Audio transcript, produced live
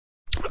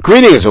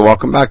Greetings and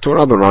welcome back to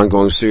another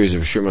ongoing series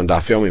of Shirim on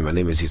Daf Yomi. My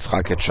name is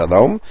Yitzchak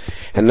Shalom,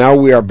 and now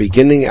we are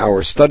beginning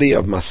our study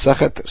of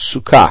Masechet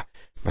Sukkah.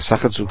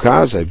 Masechet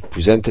Sukkah, as I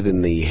presented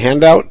in the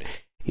handout,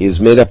 is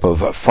made up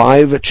of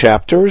 5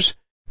 chapters,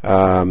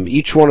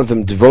 each one of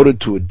them devoted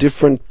to a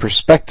different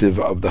perspective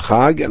of the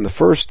Chag, and the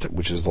first,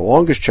 which is the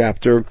longest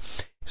chapter,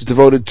 is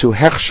devoted to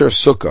Hechsher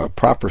Sukkah,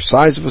 proper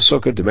size of a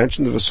Sukkah,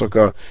 dimensions of a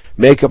Sukkah,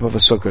 makeup of a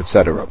Sukkah,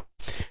 etc.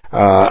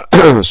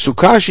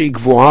 Sukkah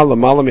she'igvuha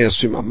l'mala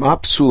me'asrim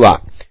amot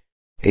psula.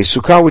 A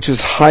sukkah which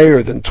is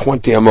higher than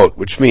 20 amot,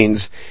 which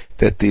means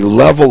that the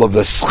level of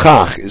the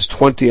schach is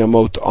 20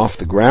 amot off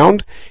the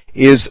ground,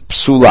 is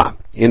psula,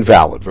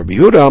 invalid. Rabbi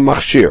Yehuda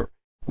machshir.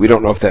 We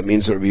don't know if that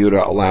means that Rabbi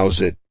Yehuda allows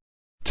it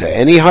to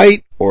any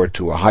height or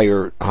to a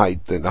higher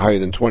height than higher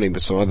than 20,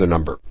 but some other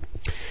number.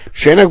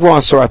 She'ena gvuha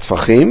asarat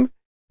tfachim,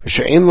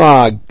 v'she'en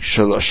la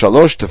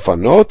shalosh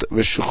tefanot,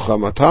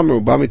 v'shuchamatam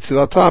ruba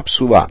mitzilata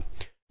psula.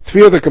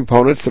 3 other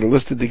components that are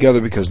listed together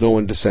because no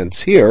one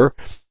dissents here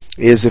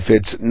is if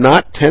it's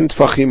not 10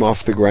 tfachim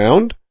off the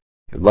ground,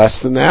 less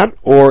than that,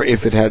 or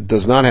if it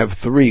does not have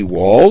 3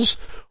 walls,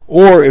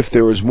 or if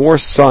there is more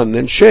sun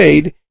than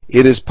shade,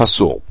 it is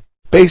pasul.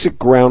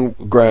 Basic laying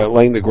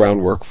the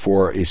groundwork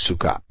for a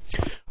sukkah.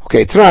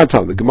 Okay,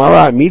 Tanatan, the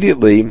Gemara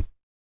immediately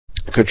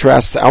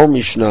contrasts our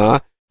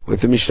Mishnah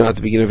with the Mishnah at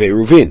the beginning of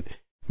Eruvin.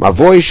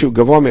 Mavoy shu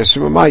gavo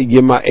me'asrim amah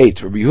yima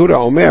 8. Rabbi Yehuda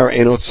omer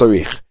enot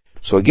tzarich.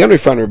 So again, we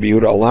find Rabbi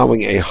Yehuda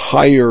allowing a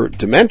higher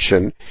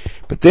dimension,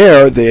 but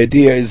there the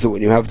idea is that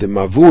when you have the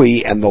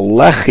mavui and the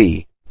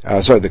lechi,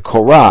 the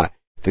korah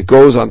that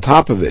goes on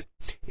top of it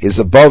is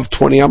above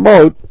 20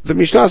 amot, the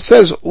Mishnah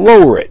says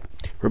lower it.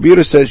 Rabbi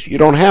Yehuda says you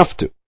don't have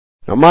to.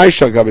 Now,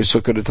 ma'ishta gabe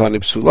sukkah detani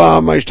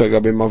psula, ma'ishta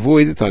gabe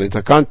mavui detani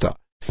takanta.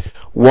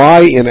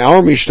 Why in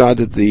our Mishnah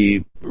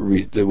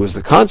there was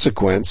the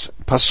consequence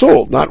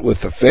pasul, not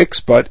with the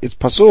fix, but it's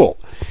pasul,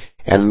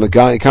 and in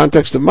the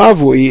context of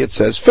mavui it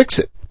says fix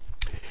it.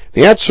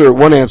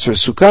 One answer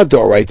is Sukkah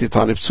d'oraita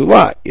tanip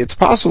psula. It's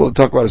possible to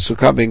talk about a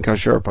Sukkah being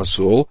kasher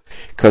pasul,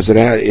 because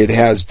it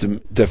has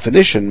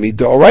definition, mi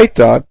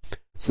d'oraita,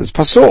 says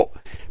pasul.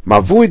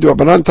 Mavui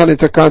d'rabanan tanit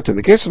takanta. In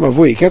the case of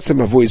mavui, you can't say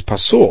mavui is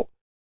pasul,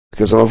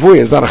 because a mavui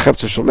is not a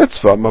chepzer shel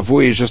mitzvah.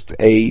 Mavui is just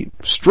a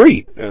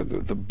street,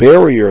 the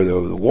barrier,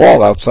 the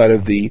wall outside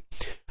of the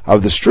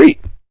street.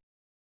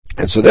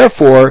 And so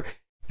therefore,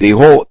 the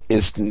whole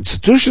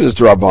institution is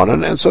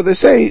d'rabanan, and so they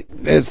say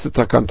it's the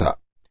takanta.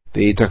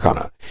 The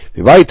takana.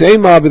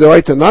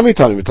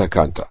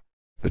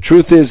 The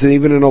truth is that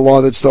even in a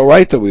law that's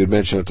d'oraita, we would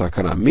mention a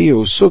takana.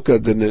 Miu sukkah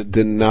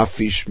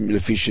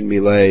nefishin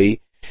milei.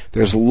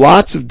 There's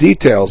lots of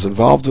details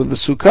involved with the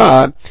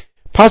sukkah.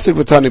 Pasik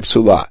v'tani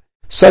psula,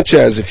 such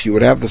as if you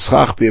would have the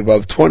schach be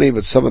above 20,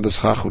 but some of the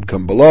schach would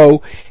come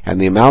below,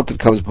 and the amount that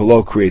comes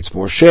below creates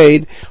more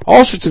shade.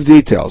 All sorts of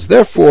details.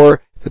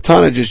 Therefore, the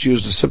Tana just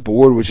used a simple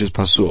word which is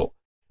pasul.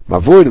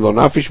 Mavui lo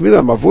nafish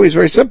milah. Mavui is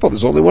very simple.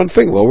 There's only one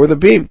thing: lower the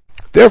beam.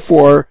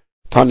 Therefore,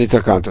 tani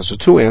takanta. So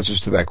 2 answers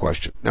to that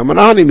question. Now,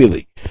 manani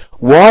mili.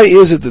 Why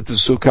is it that the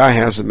sukkah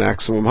has a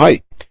maximum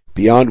height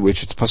beyond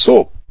which it's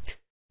pasul?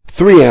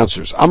 3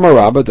 answers. Amar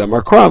Rabba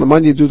d'Amar Kra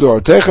l'man yidu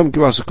dorotechem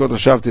kivasukot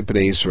hashavti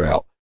b'nei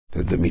Yisrael.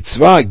 That the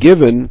mitzvah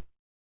given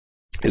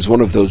is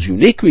one of those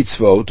unique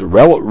mitzvot, or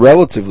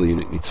relatively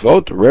unique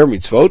mitzvot, or rare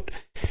mitzvot,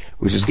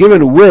 which is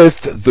given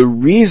with the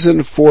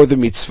reason for the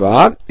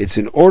mitzvah. It's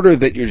in order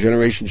that your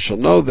generation shall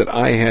know that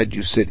I had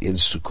you sit in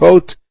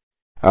Sukkot.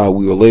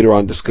 We will later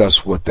on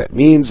discuss what that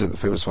means in the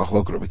famous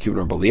Machlokes of Rabbi Akiva and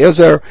Rabbi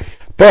Eliezer,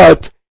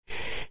 but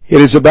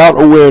it is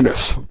about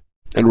awareness.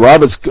 And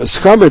Rabbi's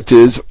comment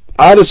is,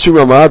 if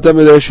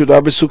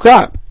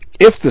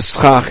the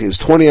schach is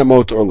 20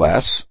 amot or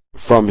less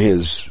from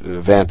his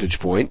vantage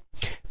point,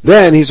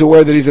 then he's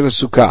aware that he's in a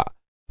sukkah.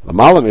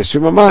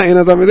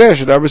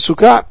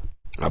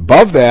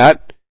 Above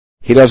that,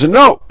 he doesn't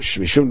know.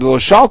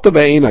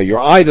 Your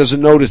eye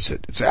doesn't notice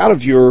it. It's out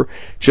of your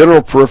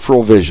general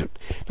peripheral vision.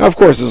 Now, of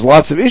course, there's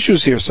lots of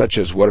issues here, such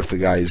as what if the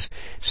guy's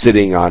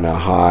sitting on a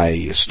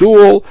high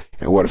stool,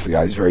 and what if the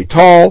guy's very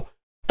tall,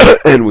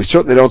 and we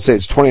certainly don't say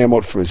it's 20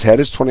 amot from his head,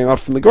 it's 20 amot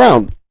from the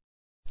ground.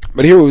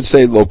 But here we would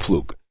say lo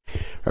plug.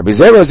 Rabbi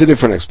Zera has a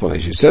different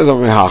explanation. He says, that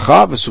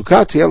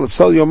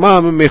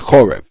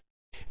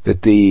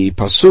the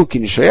pasuk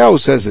in Yeshayahu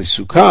says that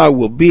sukkah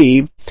will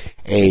be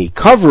a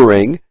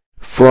covering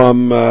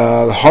from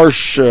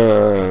harsh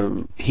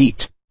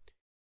heat.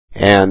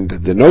 And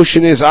the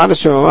notion is, the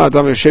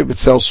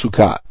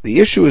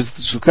issue is that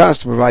the sukkah has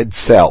to provide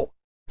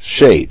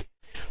shade.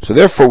 So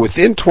therefore,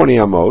 within 20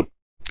 amot,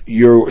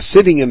 you're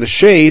sitting in the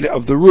shade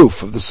of the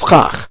roof, of the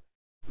schach.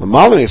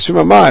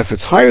 If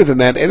it's higher than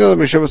that, in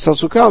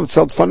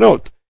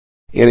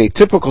a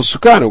typical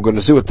sukkah, and we're going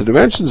to see what the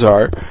dimensions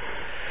are,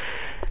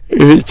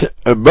 if it's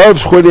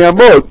above 20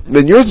 amot,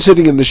 then you're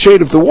sitting in the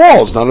shade of the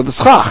walls, not of the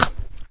schach.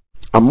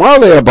 Amar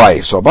le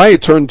Abaye. So Abaye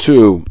turned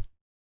to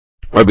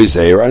Rabbi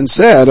Zeir and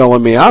said, so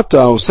if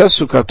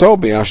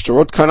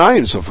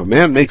a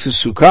man makes a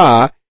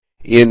sukkah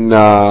in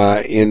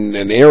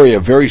an area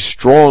of very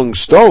strong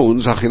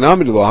stones,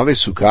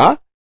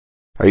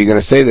 Are you going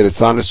to say that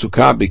it's not a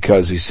sukkah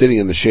because he's sitting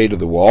in the shade of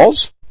the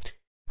walls?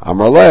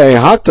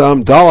 Amarle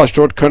hatam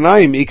dalashdot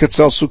karnaim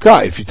ikatzel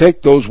sukkah. If you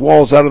take those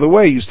walls out of the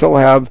way, you still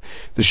have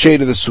the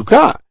shade of the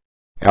sukkah.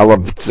 Hacha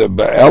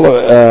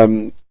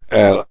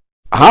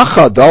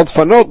dal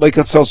tfanot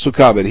lekatzel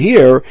sukkah. But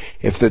here,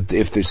 if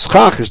the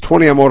schach is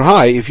 20 amot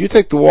high, if you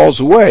take the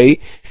walls away,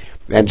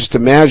 and just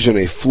imagine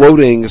a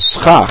floating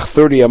schach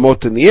 30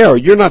 amot in the air,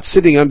 you're not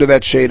sitting under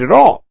that shade at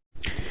all.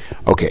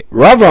 Okay,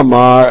 Rav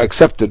Amar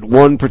accepted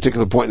one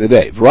particular point in the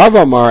day. Rav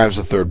Amar has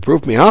a third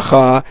proof.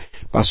 Mihacha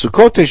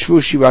basukot teshvu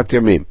shivat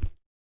yamim.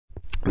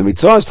 The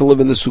mitzvah is to live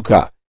in the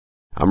sukkah.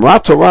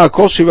 Amrat Torah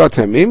kol shivat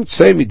yamim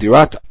tzei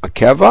midirat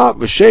akeva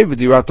v'shei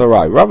v'dirat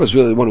arai. Rav is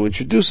really the one who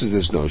introduces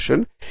this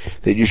notion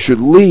that you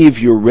should leave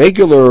your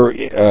regular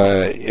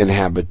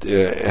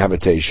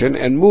habitation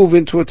and move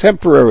into a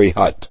temporary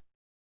hut.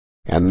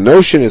 And the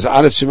notion is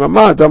Adas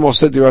Shimama Adam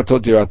oseh dirato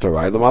dirat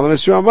arai l'malam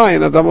esrimama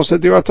and Adam oseh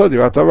dirato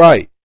dirat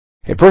arai.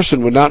 A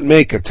person would not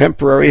make a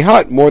temporary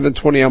hut more than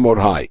 20 amot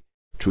high.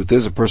 Truth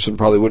is, a person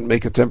probably wouldn't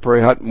make a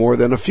temporary hut more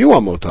than a few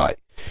amot high.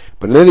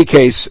 But in any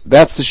case,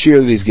 that's the shear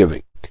that he's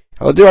giving.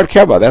 Dirat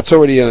keva, that's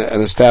already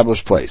an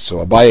established place. So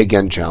Abai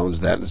again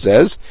challenged that and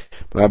says,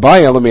 what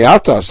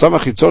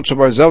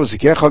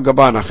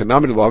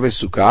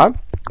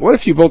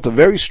if you built a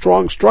very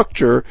strong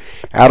structure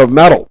out of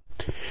metal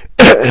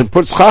and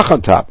put schach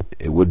on top?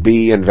 It would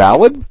be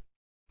invalid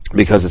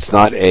because it's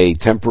not a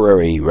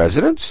temporary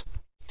residence.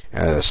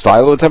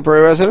 Style of a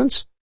temporary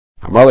residence?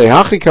 So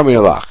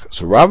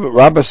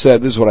Rabbah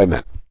said, this is what I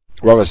meant.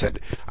 Rabbah said,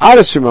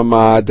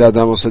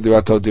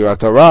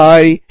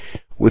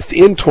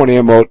 within 20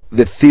 amot,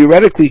 that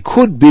theoretically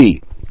could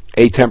be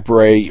a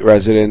temporary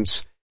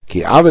residence,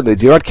 even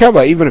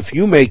if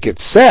you make it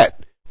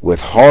set with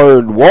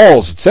hard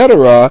walls,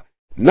 etc.,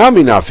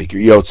 nami nafik,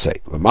 you're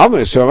yotzei.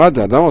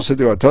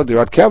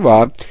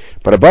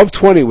 But above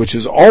 20, which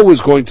is always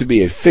going to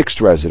be a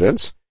fixed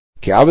residence,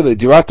 even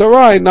if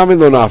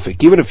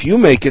you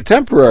make it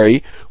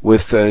temporary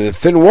with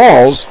thin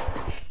walls,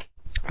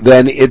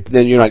 then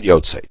you're not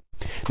yotzei.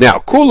 Now,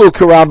 kulu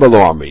karabba lo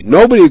amri.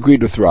 Nobody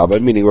agreed with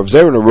Rabbah, meaning Rav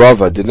Zera and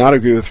Rava did not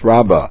agree with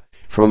Rabbah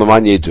from the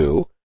Man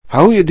Yedu.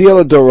 Hahu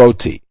yedila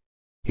doroti.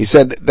 He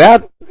said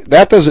that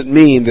doesn't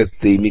mean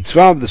that the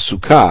mitzvah of the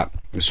sukkah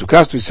is to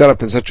be set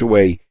up in such a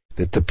way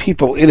that the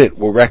people in it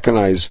will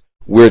recognize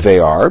where they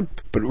are,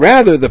 but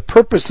rather the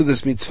purpose of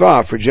this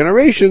mitzvah for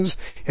generations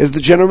is the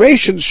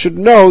generations should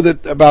know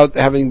that about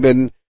having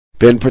been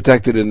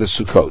protected in the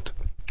Sukkot.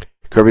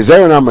 Rabbi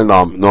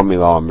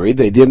Zera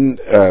they didn't,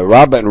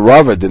 Rabbah and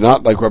Rava did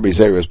not like Rabbi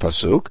Zera's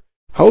pasuk.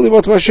 Holy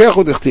Mot Mashiach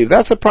u'dichtiv.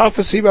 That's a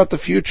prophecy about the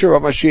future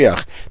of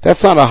Mashiach.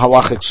 That's not a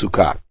halachic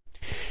sukkah.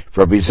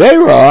 For Rabbi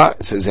Zera,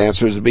 his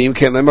answer is beim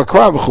ken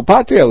lemakra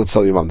v'chupati el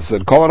etzal yomam. They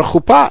said, call it a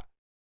chuppah.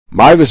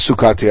 My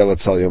v'sukati el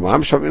etzal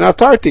yomam shaminat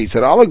tarti. He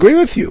said, I'll agree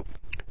with you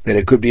that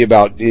it could be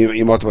about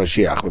Yemot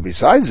Mashiach. But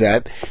besides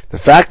that, the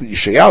fact that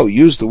Yeshayahu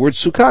used the word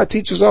sukkah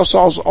teaches us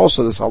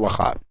also this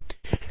halakha.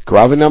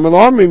 And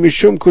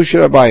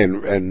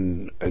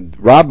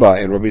Rabbah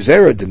and Rabbi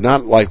Zera did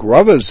not like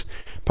Rava's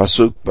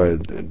pasuk,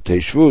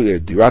 Teshvu,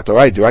 Dirat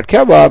Arai, Dirat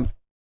Keva,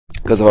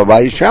 because of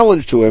Abayi's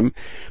challenge to him,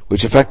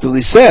 which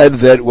effectively said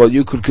that, well,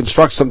 you could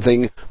construct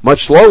something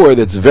much lower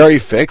that's very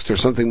fixed, or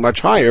something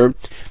much higher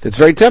that's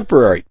very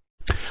temporary.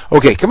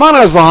 Okay, come on,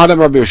 as Lahadam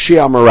Rabbi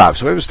Yoshia Amar Rav.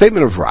 So we have a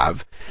statement of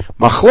Rav.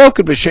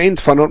 Machloket b'shein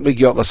tfanot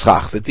migyot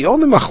l'schach. That the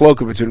only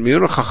machloket between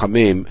Miyun and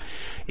Chachamim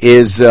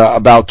is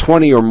about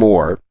 20 or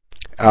more,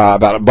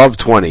 about above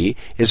 20,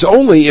 is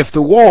only if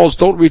the walls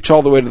don't reach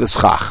all the way to the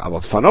schach.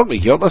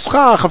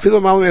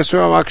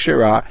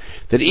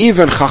 That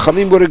even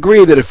Chachamim would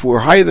agree that if we're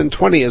higher than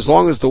 20, as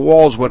long as the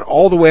walls went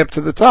all the way up to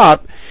the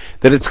top,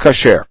 that it's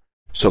kasher.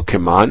 So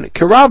Kiman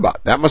Kirabba.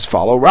 That must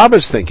follow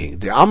Rabbah's thinking.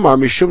 The Amar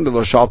Mishum de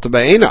lo shalta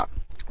ba'ena.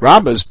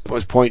 Rabbah's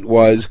point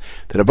was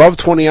that above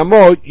 20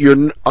 amot,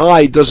 your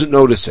eye doesn't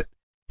notice it.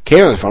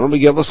 But if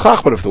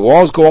the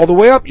walls go all the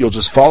way up, you'll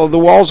just follow the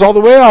walls all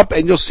the way up,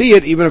 and you'll see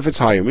it even if it's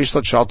higher.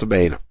 Mishlat shalta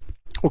ba'ena.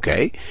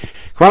 Okay.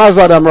 Now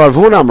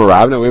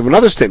we have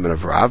another statement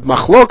of Rav.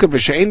 Machloket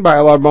v'she'ein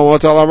ba'al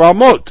arba'amot al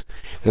arba'amot.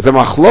 That the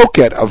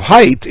machloket of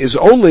height is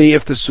only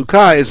if the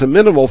sukkah is a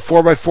minimal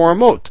 4x4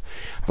 amot.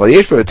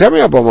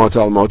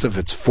 If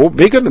it's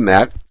bigger than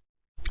that,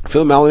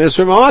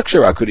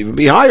 could even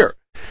be higher.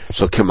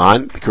 So come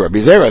on, Rabbi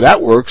Zera, that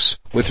works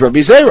with Rabbi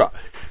Zera.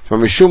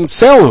 From Mishum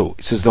Tzelhu,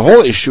 he says the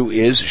whole issue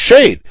is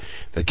shade.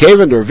 The cave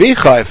and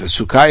Ravicha, if the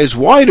sukkah is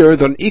wider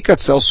than Ikat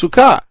Tzel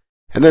Sukkah.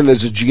 And then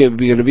there's going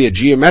to be a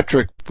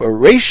geometric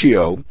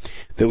ratio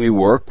that we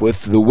work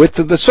with. The width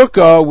of the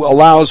sukkah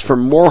allows for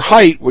more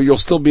height where you'll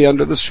still be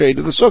under the shade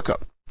of the sukkah.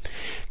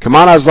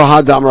 Kaman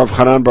azlahad Amar Rav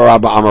Chanan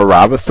barabba Amar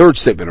Rav, a third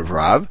statement of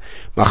Rav.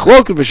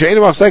 Machloket v'she'ein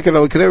machseket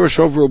al k'nei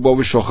rashov rubo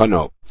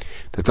v'shulchano.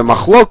 That the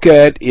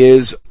machloket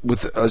is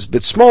a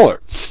bit smaller.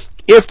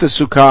 If the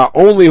sukkah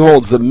only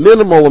holds the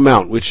minimal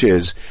amount, which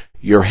is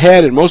your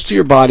head and most of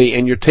your body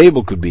and your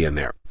table could be in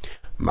there.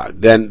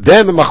 then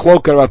the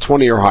machloket about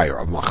 20 or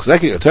higher.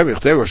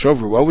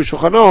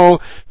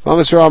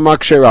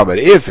 But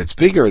if it's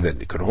bigger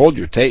than it could hold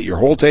your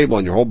whole table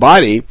and your whole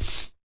body,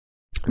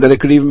 then it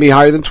could even be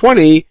higher than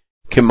 20.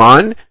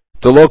 Kiman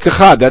delo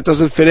kechad. That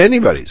doesn't fit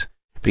anybody's.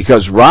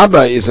 Because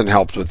Rabbah isn't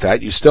helped with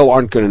that. You still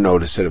aren't going to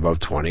notice it above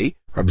 20.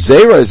 Rab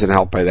Zera isn't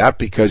helped by that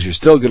because you're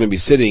still going to be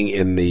sitting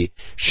in the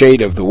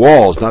shade of the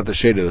walls, not the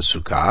shade of the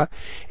sukkah.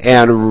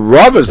 And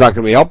Rav is not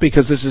going to be helped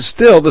because this is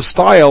still the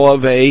style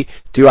of a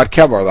dirat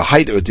keva, or the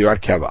height of a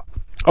dirat keva.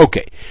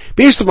 Okay.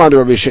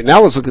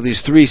 Now let's look at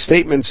these three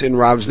statements in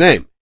Rav's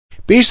name.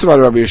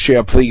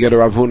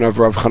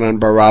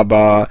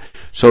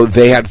 So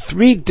they had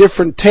three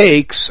different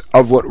takes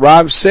of what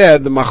Rav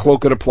said the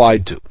machloket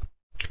applied to.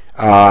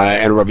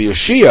 And Rabbi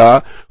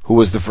Yoshia, who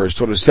was the first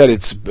one, who said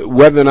it's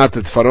whether or not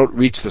the tfarot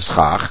reach the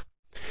schach.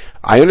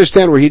 I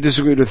understand where he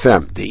disagreed with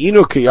them. In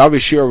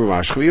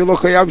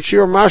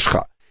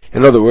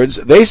other words,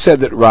 they said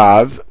that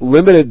Rav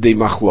limited the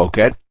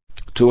machloket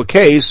to a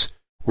case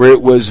where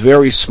it was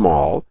very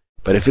small,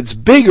 but if it's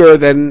bigger,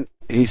 then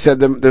he said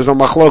there's no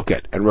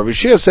machloket. And Rabbi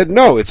Yoshia said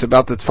no, it's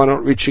about the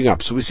tfarot reaching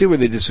up. So we see where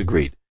they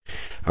disagreed.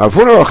 But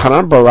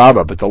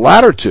the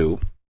latter two,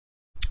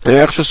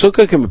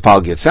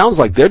 it sounds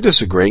like they're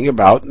disagreeing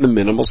about the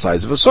minimal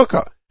size of a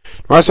sukkah.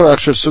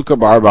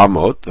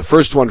 The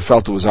first one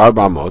felt it was arba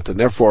amot, and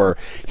therefore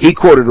he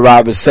quoted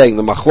Rav as saying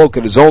the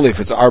machloket is only if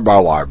it's arba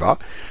al arba.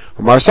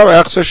 He says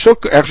no,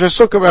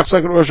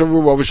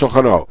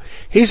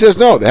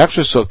 the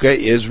hechsher sukkah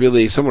is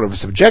really somewhat of a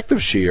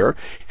subjective shear. It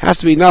has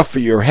to be enough for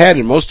your head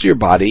and most of your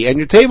body and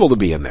your table to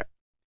be in there.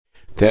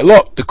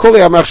 Everybody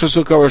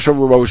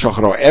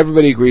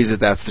agrees that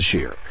that's the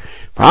shear.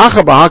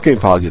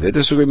 The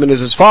disagreement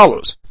is as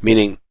follows,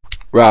 meaning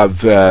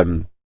Rav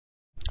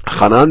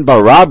Chanan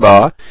bar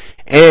Rabba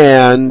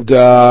and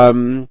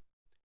Rav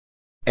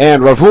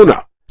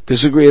Huna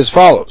disagree as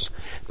follows.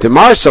 The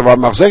Marsav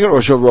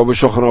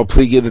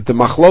that the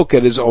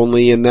machloket is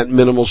only in that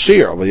minimal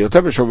shear.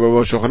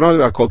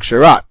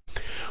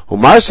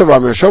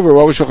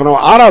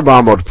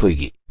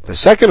 The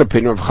second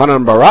opinion of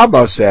Chanan bar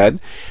Rabba said,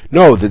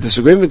 no, the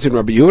disagreement between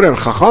Rabbi Yehuda and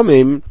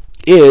Chachamim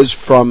is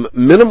from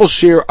minimal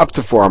shear up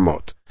to 4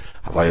 amot.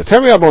 But after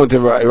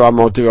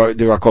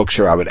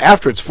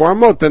it's 4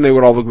 amot, then they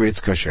would all agree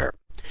it's kasher.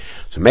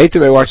 So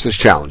Meitavei, watch this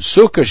challenge.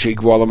 Sukkah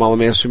sheikvu alam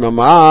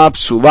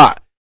psula.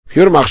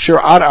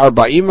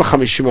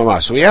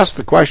 So we asked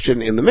the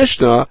question in the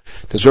Mishnah,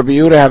 does Rabbi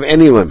Yehuda have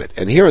any limit?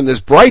 And here in this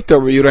Breita,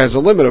 Rabbi Yehuda has a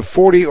limit of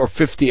 40 or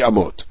 50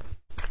 amot.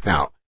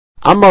 Now,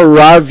 Amar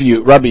Rabbi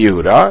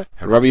Yehuda,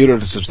 and Rabbi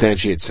Yehuda to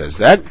substantiate says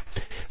that,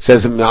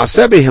 says,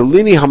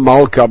 Helini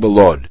Hamalka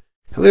Belod.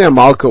 Helena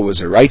Malka was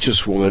a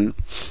righteous woman,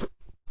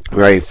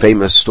 very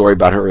famous story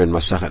about her in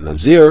Masachet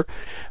Nazir,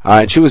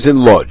 and she was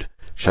in Lod.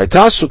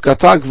 Shaita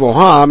sukkata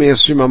gvoha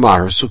mi-20 amah.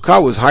 Her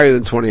sukkah was higher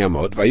than 20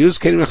 amot. Vayuz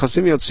kenim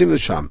nechasim yotzim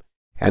l'sham.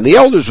 And the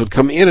elders would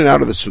come in and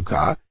out of the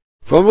sukkah.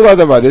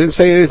 They didn't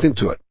say anything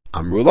to it.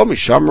 Amrulo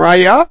misham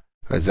raya.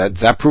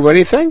 Does that prove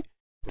anything?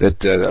 That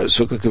the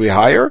sukkah could be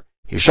higher?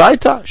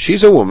 Yishaita.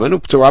 She's a woman.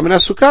 Uptara min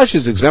sukkah.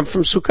 She's exempt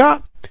from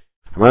sukkah.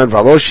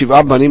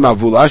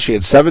 She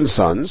had 7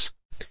 sons.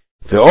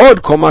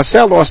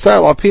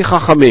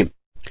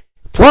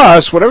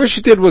 Plus, whatever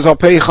she did was al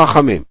pei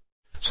chachamim.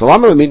 So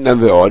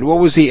what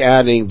was he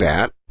adding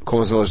that?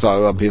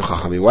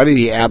 Why did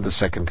he add the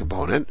second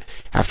component?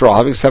 After all,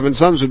 having 7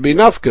 sons would be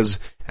enough, because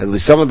at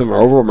least some of them are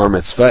over Mar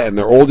Mitzvah, and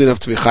they're old enough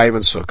to be chayiv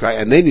and sukkah,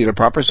 and they need a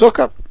proper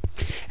sukkah.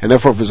 And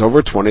therefore, if it's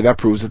over 20, that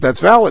proves that that's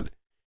valid.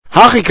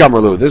 Hachi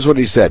kamarlu, this is what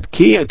he said.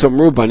 Ki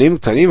tomru banim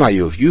tanim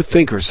hayu. If you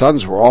think her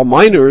sons were all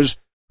minors,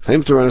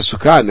 claim to run a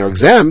sukkah, and they're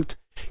exempt,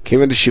 there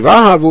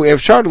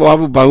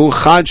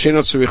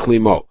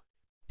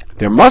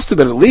must have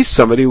been at least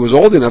somebody who was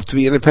old enough to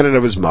be independent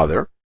of his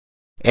mother,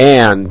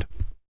 and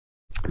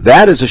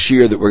that is a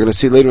shear that we're going to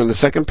see later in the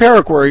second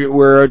parak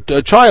where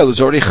a child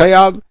is already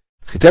chayav.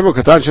 And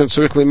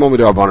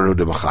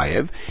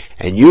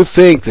you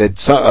think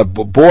that a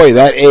boy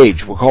that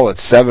age, we'll call it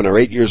 7 or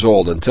 8 years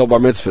old, until bar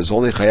mitzvah is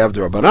only chayav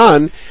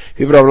d'Rabbanan,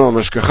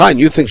 and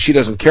you think she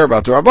doesn't care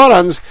about the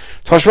Rabbanans,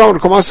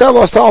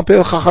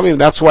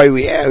 that's why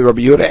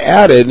Rabbi Yehuda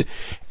added,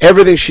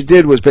 everything she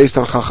did was based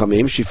on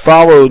Chachamim. She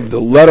followed the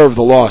letter of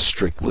the law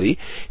strictly.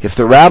 If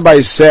the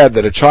rabbis said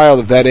that a child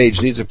of that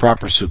age needs a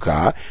proper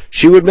sukkah,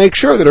 she would make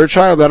sure that her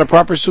child had a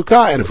proper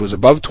sukkah, and if it was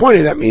above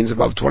 20, that means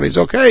above 20 is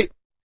okay.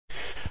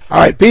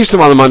 Alright, so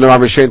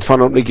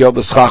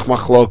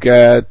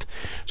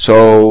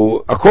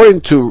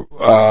according to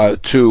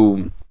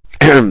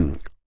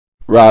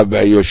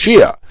Rabbi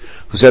Yoshia,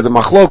 who said the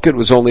machloket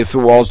was only if the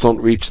walls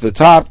don't reach the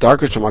top,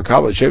 Mishum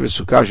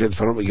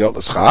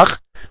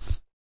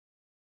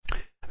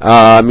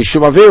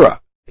Avira,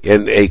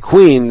 and a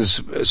queen's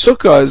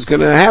sukkah is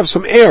going to have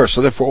some air,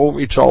 so therefore it won't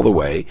reach all the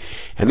way,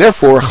 and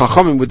therefore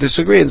Chachamim would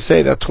disagree and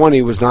say that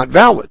 20 was not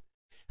valid.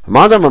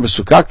 But according to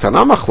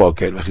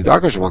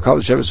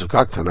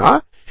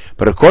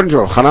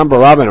Rav Chanan bar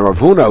Rabba and Rav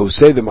Huna, who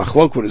say the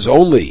machlokut is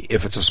only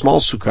if it's a small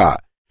sukkah,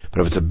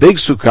 But if it's a big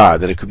sukkah,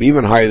 then it could be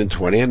even higher than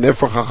 20, and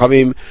therefore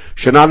Chachamim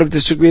should not have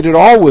disagreed at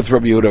all with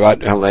Rabbi Yehuda about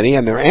Heleni,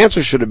 and their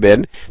answer should have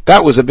been,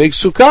 that was a big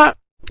sukkah.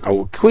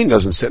 A queen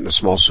doesn't sit in a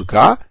small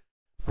sukkah.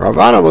 Really,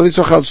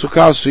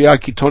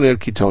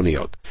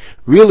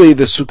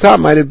 the sukkah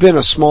might have been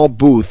a small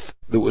booth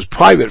that was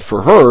private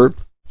for her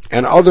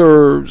and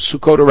other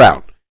sukkot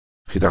around.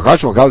 Does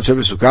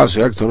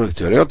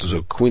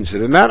a queen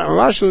sit in that?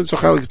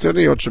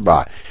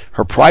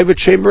 Her private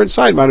chamber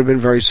inside might have been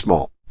very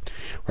small.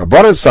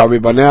 Rabbanan's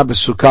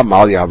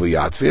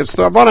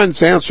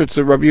answer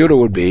to Rabbi Yehuda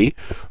would be,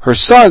 her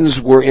sons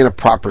were in a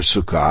proper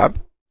sukkah,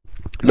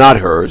 not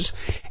hers,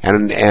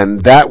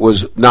 and that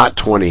was not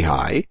 20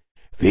 high.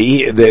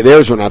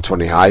 Theirs were not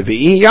 20 high. And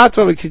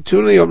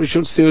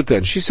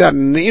she sat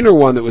in the inner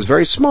one that was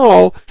very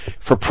small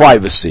for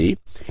privacy,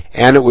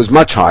 and it was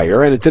much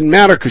higher, and it didn't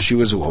matter because she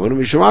was a woman.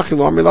 That's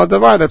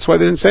why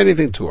they didn't say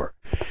anything to her.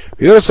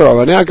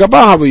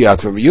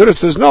 Yehuda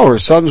says, no, her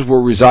sons were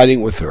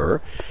residing with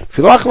her.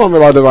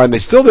 And they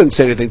still didn't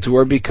say anything to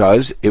her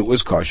because it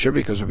was kosher,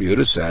 because Rabbi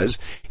Yehuda says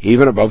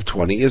even above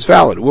 20 is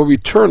valid. We'll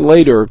return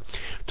later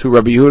to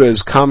Rabbi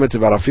Yehuda's comment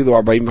about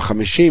Afilu 40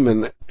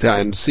 v'chamishim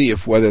and see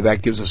if whether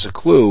that gives us a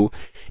clue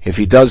if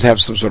he does have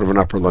some sort of an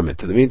upper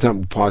limit. In the meantime,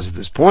 we'll pause at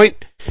this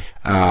point,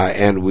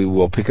 and we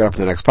will pick it up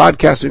in the next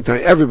podcast. In the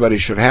meantime, everybody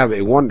should have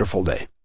a wonderful day.